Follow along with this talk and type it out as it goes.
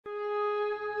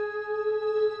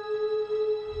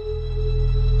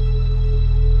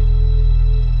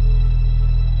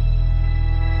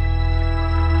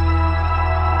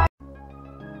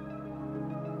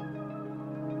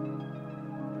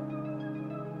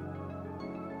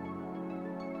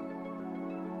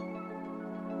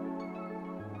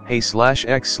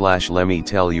Hey/X/lemme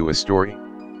tell you a story.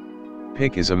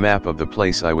 Pic is a map of the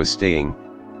place I was staying,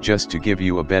 just to give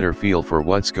you a better feel for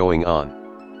what's going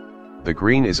on. The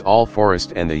green is all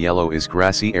forest and the yellow is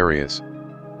grassy areas.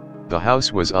 The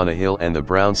house was on a hill and the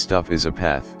brown stuff is a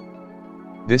path.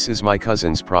 This is my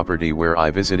cousin's property where I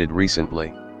visited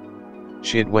recently.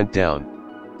 Shit went down.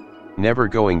 Never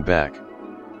going back.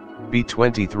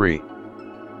 B23.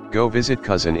 Go visit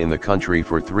cousin in the country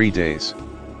for 3 days.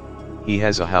 He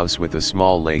has a house with a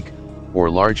small lake, or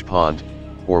large pond,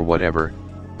 or whatever,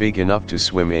 big enough to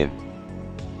swim in.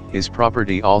 His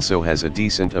property also has a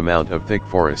decent amount of thick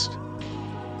forest.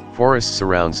 Forest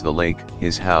surrounds the lake,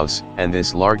 his house, and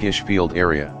this largish field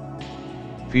area.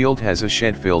 Field has a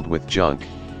shed filled with junk.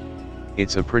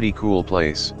 It's a pretty cool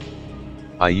place.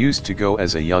 I used to go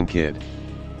as a young kid.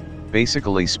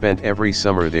 Basically spent every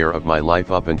summer there of my life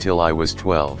up until I was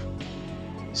 12.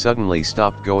 Suddenly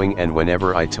stopped going, and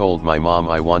whenever I told my mom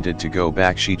I wanted to go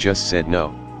back she just said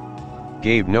no.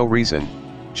 Gave no reason,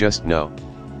 just no.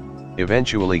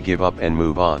 Eventually give up and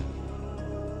move on.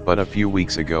 But a few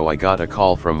weeks ago I got a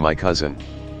call from my cousin.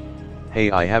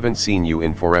 Hey, I haven't seen you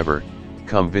in forever,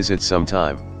 come visit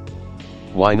sometime.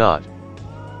 Why not?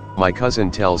 My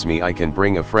cousin tells me I can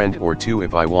bring a friend or two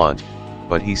if I want,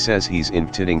 but he says he's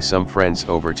inviting some friends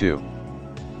over too.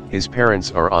 His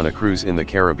parents are on a cruise in the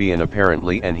Caribbean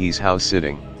apparently and he's house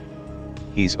sitting.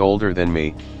 He's older than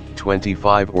me,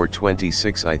 25 or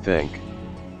 26 I think.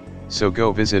 So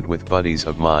go visit with buddies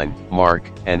of mine,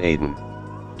 Mark and Aiden.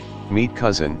 Meet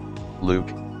cousin, Luke,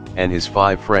 and his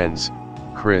 5 friends,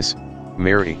 Chris,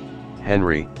 Mary,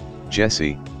 Henry,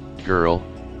 Jesse, Girl,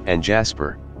 and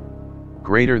Jasper.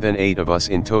 Greater than 8 of us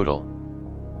in total.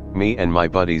 Me and my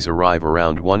buddies arrive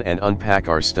around 1 and unpack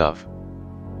our stuff.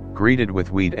 Greeted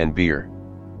with weed and beer.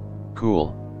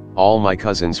 Cool, all my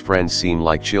cousin's friends seem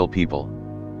like chill people.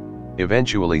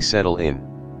 Eventually settle in.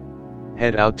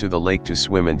 Head out to the lake to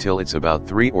swim until it's about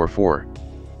 3 or 4.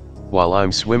 While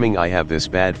I'm swimming I have this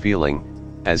bad feeling,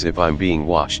 as if I'm being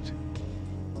watched.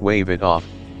 Wave it off,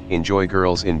 enjoy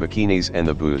girls in bikinis and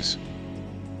the booze.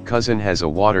 Cousin has a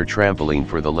water trampoline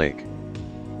for the lake.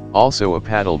 Also a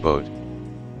paddle boat.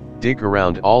 Dig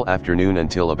around all afternoon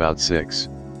until about 6.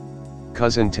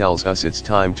 Cousin tells us it's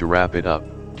time to wrap it up.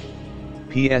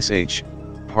 PSH,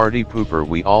 party pooper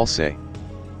we all say.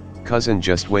 Cousin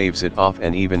just waves it off,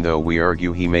 and even though we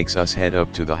argue he makes us head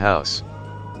up to the house.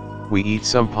 We eat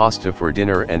some pasta for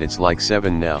dinner and it's like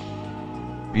 7 now.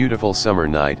 Beautiful summer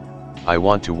night, I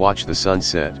want to watch the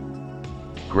sunset.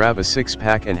 Grab a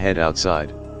 6-pack and head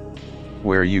outside.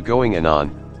 Where you going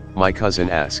anon? My cousin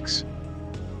asks.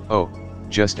 Oh,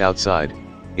 just outside,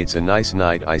 it's a nice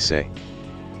night I say.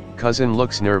 Cousin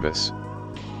looks nervous.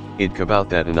 It about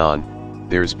that anon,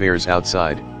 there's bears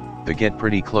outside, they get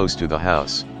pretty close to the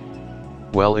house.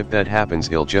 Well, if that happens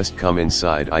he'll just come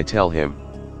inside I tell him.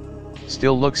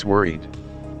 Still looks worried.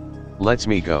 Lets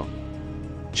me go.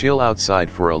 Chill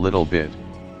outside for a little bit.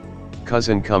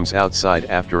 Cousin comes outside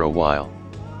after a while.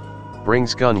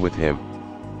 Brings gun with him.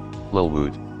 Lil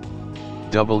Wood.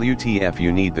 WTF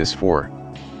you need this for?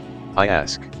 I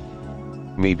ask.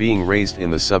 Me being raised in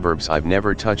the suburbs I've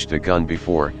never touched a gun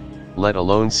before, let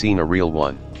alone seen a real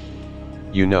one.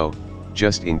 You know,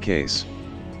 just in case.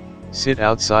 Sit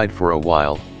outside for a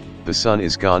while, the sun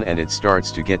is gone and it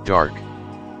starts to get dark.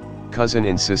 Cousin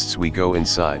insists we go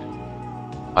inside.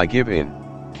 I give in.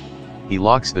 He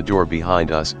locks the door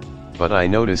behind us, but I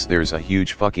notice there's a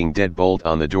huge fucking deadbolt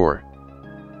on the door.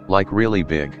 Like really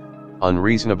big,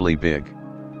 unreasonably big.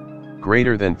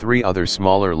 Greater than 3 other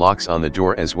smaller locks on the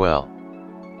door as well.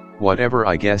 Whatever,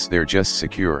 I guess they're just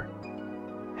secure.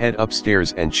 Head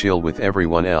upstairs and chill with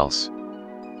everyone else.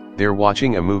 They're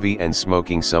watching a movie and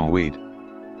smoking some weed.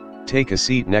 Take a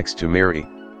seat next to Mary,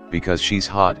 because she's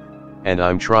hot, and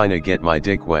I'm trying to get my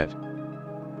dick wet.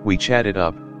 We chat it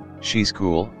up, she's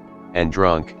cool, and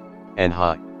drunk, and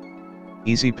high.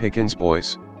 Easy pickings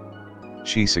boys.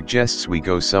 She suggests we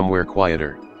go somewhere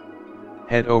quieter.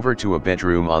 Head over to a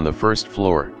bedroom on the 1st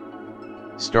floor.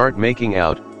 Start making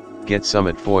out, get some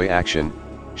at foy action,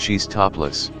 she's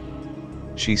topless.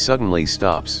 She suddenly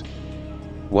stops.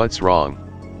 What's wrong?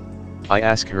 I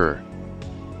ask her.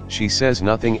 She says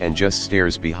nothing and just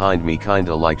stares behind me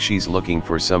kinda like she's looking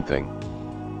for something.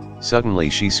 Suddenly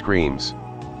she screams.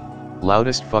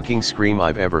 Loudest fucking scream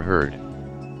I've ever heard.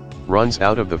 Runs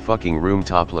out of the fucking room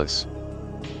topless.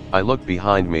 I look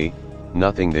behind me,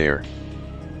 nothing there.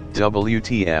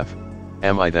 WTF,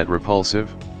 am I that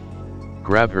repulsive?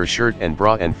 Grab her shirt and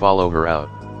bra and follow her out.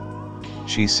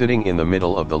 She's sitting in the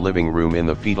middle of the living room in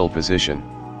the fetal position.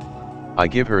 I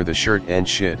give her the shirt and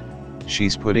shit,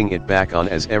 she's putting it back on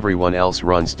as everyone else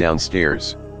runs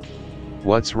downstairs.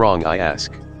 What's wrong, I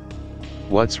ask.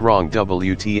 What's wrong,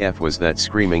 WTF was that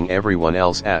screaming, everyone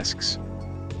else asks.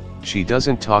 She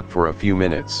doesn't talk for a few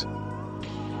minutes.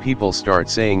 People start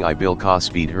saying I Bill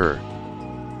Cosby'd her.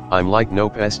 I'm like,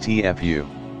 nope, STFU.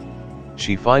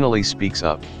 She finally speaks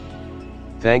up.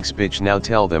 Thanks bitch, now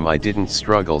tell them I didn't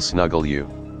struggle snuggle you.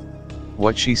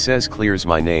 What she says clears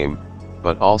my name,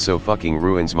 but also fucking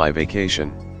ruins my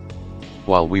vacation.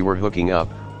 While we were hooking up,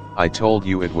 I told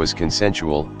you it was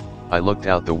consensual. I looked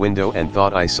out the window and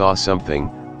thought I saw something,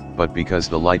 but because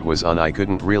the light was on I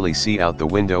couldn't really see out the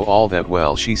window all that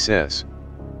well, she says.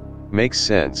 Makes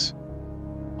sense.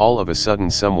 All of a sudden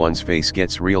someone's face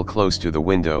gets real close to the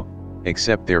window,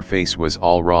 except their face was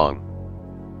all wrong.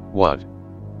 What?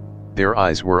 Their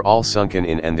eyes were all sunken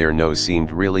in and their nose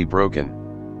seemed really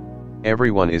broken.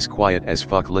 Everyone is quiet as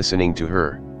fuck listening to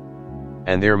her.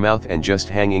 And their mouth and just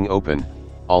hanging open,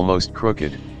 almost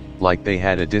crooked, like they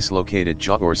had a dislocated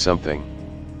jaw or something.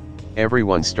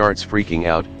 Everyone starts freaking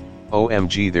out.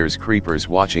 OMG, there's creepers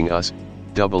watching us,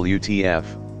 WTF.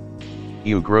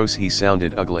 Ew, gross, he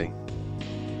sounded ugly.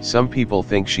 Some people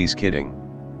think she's kidding.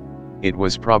 It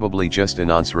was probably just a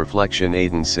nonce reflection,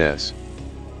 Aiden says.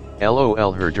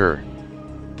 LOL, her der.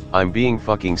 I'm being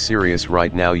fucking serious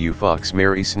right now, you fucks.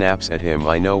 Mary snaps at him.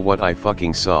 I know what I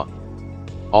fucking saw.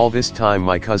 All this time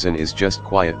my cousin is just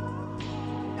quiet.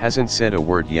 Hasn't said a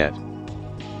word yet.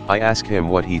 I ask him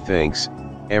what he thinks.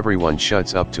 Everyone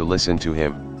shuts up to listen to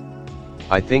him.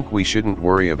 I think we shouldn't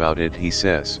worry about it, he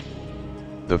says.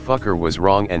 The fucker was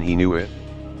wrong and he knew it.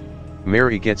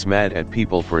 Mary gets mad at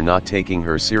people for not taking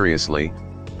her seriously,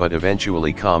 but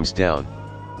eventually calms down.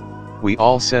 We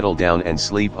all settle down and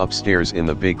sleep upstairs in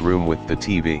the big room with the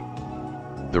TV.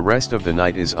 The rest of the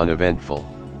night is uneventful.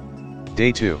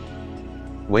 Day 2.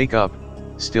 Wake up,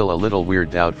 still a little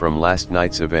weirded out from last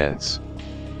night's events.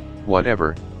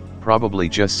 Whatever, probably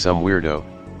just some weirdo,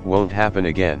 won't happen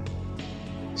again.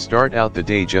 Start out the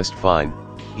day just fine,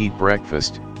 eat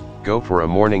breakfast, go for a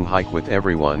morning hike with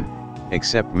everyone,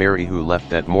 except Mary, who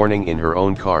left that morning in her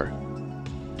own car.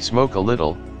 Smoke a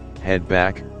little, head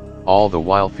back, all the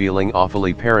while feeling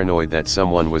awfully paranoid that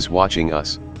someone was watching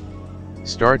us.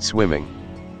 Start swimming.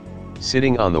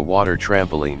 Sitting on the water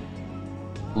trampoline.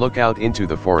 Look out into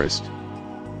the forest.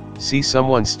 See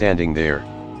someone standing there.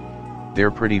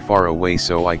 They're pretty far away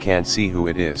so I can't see who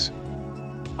it is.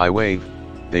 I wave,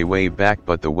 they wave back,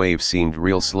 but the wave seemed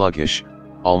real sluggish,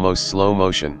 almost slow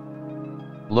motion.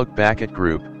 Look back at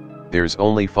group, there's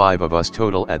only 5 of us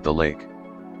total at the lake.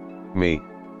 Me,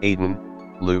 Aiden,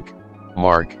 Luke,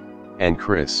 Mark, and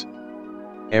Chris.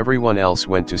 Everyone else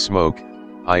went to smoke.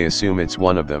 I assume it's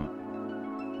one of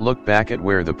them. Look back at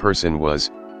where the person was,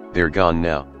 they're gone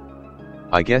now.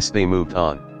 I guess they moved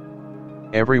on.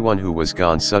 Everyone who was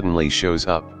gone suddenly shows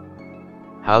up.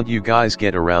 How'd you guys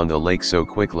get around the lake so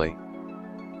quickly?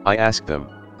 I ask them.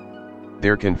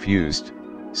 They're confused,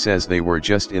 says they were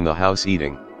just in the house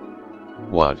eating.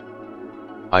 What?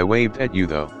 I waved at you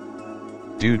though.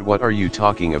 Dude, what are you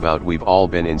talking about? We've all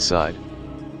been inside.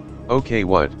 Okay,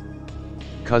 what?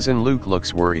 Cousin Luke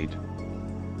looks worried.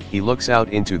 He looks out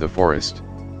into the forest.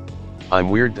 I'm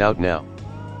weirded out now.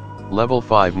 Level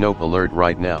 5 nope alert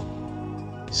right now.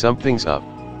 Something's up.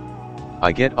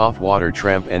 I get off water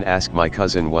tramp and ask my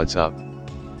cousin what's up.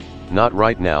 Not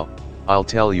right now, I'll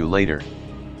tell you later.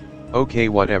 Okay,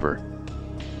 whatever.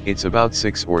 It's about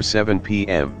 6 or 7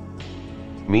 p.m.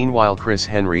 Meanwhile, Chris,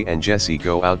 Henry and Jesse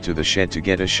go out to the shed to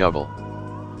get a shovel.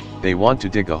 They want to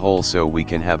dig a hole so we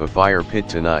can have a fire pit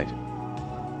tonight.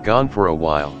 Gone for a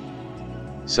while.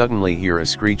 Suddenly hear a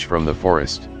screech from the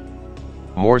forest.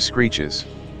 More screeches.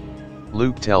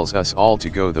 Luke tells us all to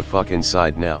go the fuck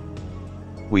inside now.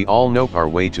 We all nope our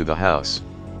way to the house.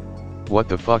 What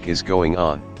the fuck is going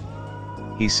on?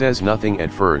 He says nothing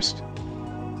at first.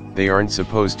 They aren't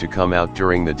supposed to come out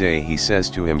during the day, he says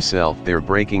to himself. They're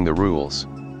breaking the rules.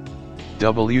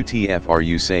 WTF are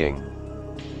you saying?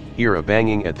 Hear a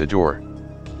banging at the door.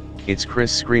 It's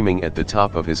Chris screaming at the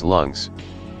top of his lungs.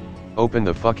 Open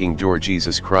the fucking door,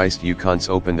 Jesus Christ, you cunts,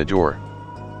 open the door.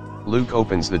 Luke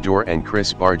opens the door and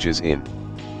Chris barges in.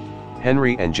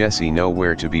 Henry and Jesse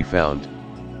nowhere to be found.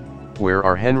 Where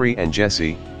are Henry and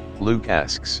Jesse? Luke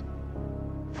asks.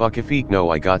 Fuck if he know,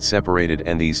 I got separated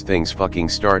and these things fucking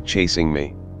start chasing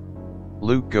me.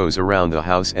 Luke goes around the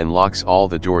house and locks all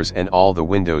the doors and all the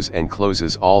windows and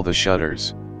closes all the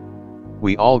shutters.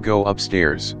 We all go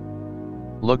upstairs.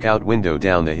 Look out window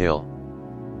down the hill.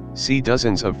 See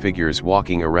dozens of figures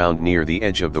walking around near the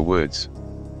edge of the woods.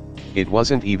 It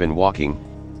wasn't even walking,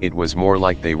 it was more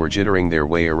like they were jittering their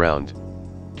way around.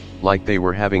 Like they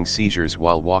were having seizures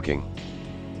while walking.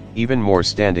 Even more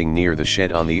standing near the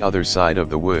shed on the other side of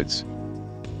the woods.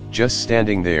 Just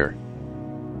standing there.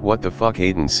 What the fuck,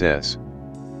 Aiden says.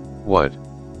 What?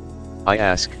 I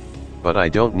ask, but I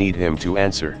don't need him to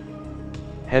answer.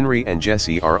 Henry and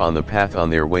Jesse are on the path on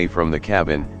their way from the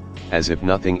cabin, as if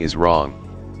nothing is wrong.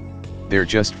 They're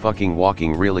just fucking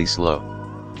walking really slow.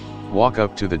 Walk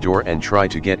up to the door and try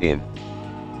to get in.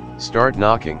 Start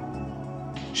knocking.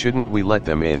 Shouldn't we let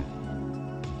them in?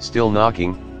 Still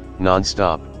knocking,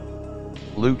 non-stop.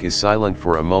 Luke is silent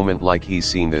for a moment like he's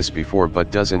seen this before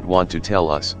but doesn't want to tell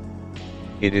us.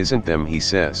 It isn't them, he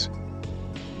says.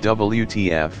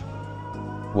 WTF?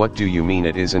 What do you mean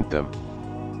it isn't them?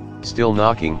 Still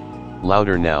knocking,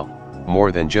 louder now,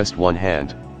 more than just one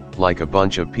hand, like a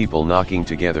bunch of people knocking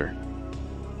together.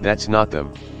 That's not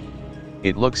them.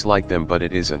 It looks like them but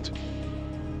it isn't.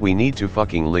 We need to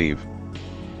fucking leave.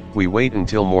 We wait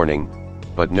until morning,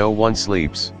 but no one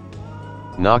sleeps.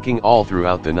 Knocking all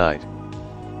throughout the night.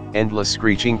 Endless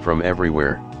screeching from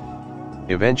everywhere.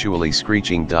 Eventually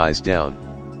screeching dies down.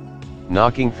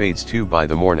 Knocking fades too by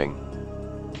the morning.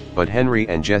 But Henry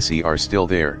and Jesse are still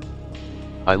there.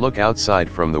 I look outside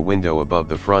from the window above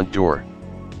the front door.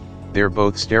 They're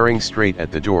both staring straight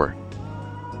at the door.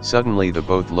 Suddenly they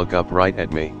both look up right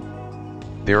at me.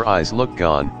 Their eyes look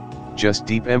gone, just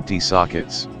deep empty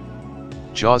sockets.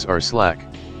 Jaws are slack.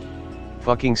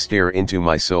 Fucking stare into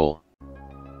my soul.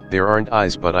 There aren't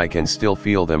eyes but I can still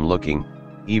feel them looking,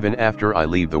 even after I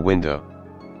leave the window.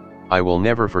 I will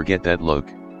never forget that look.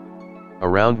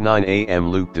 Around 9 a.m.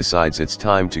 Luke decides it's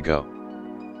time to go.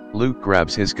 Luke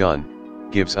grabs his gun,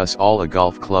 gives us all a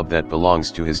golf club that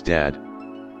belongs to his dad.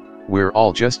 We're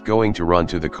all just going to run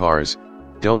to the cars,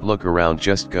 don't look around,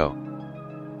 just go.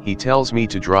 He tells me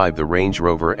to drive the Range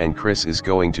Rover and Chris is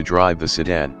going to drive the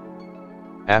sedan.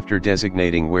 After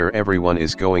designating where everyone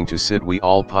is going to sit, we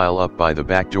all pile up by the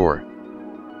back door.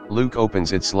 Luke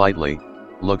opens it slightly,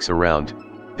 looks around,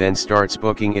 then starts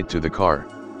booking it to the car.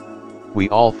 We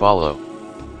all follow.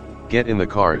 Get in the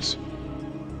cars.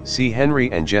 See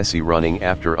Henry and Jesse running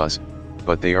after us,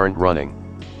 but they aren't running.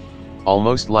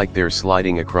 Almost like they're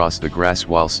sliding across the grass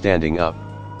while standing up.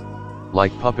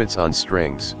 Like puppets on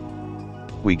strings.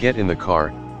 We get in the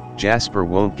car. Jasper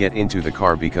won't get into the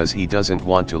car because he doesn't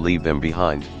want to leave them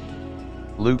behind.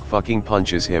 Luke fucking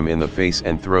punches him in the face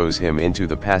and throws him into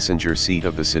the passenger seat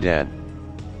of the sedan.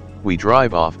 We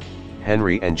drive off,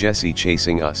 Henry and Jesse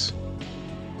chasing us.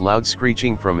 Loud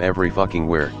screeching from every fucking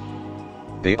where.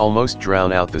 They almost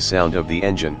drown out the sound of the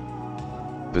engine.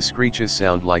 The screeches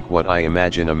sound like what I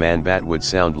imagine a man-bat would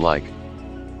sound like.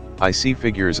 I see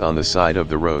figures on the side of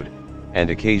the road, and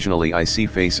occasionally I see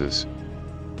faces.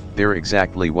 They're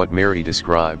exactly what Mary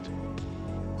described.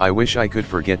 I wish I could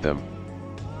forget them.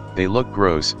 They look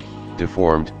gross,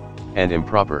 deformed, and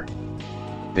improper.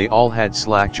 They all had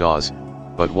slack jaws,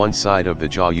 but one side of the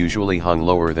jaw usually hung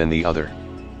lower than the other.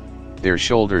 Their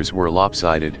shoulders were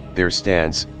lopsided, their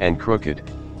stance, and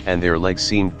crooked, and their legs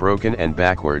seemed broken and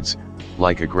backwards,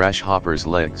 like a grasshopper's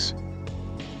legs.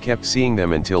 Kept seeing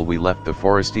them until we left the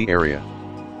foresty area.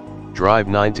 Drive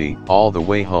 90, all the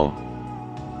way home.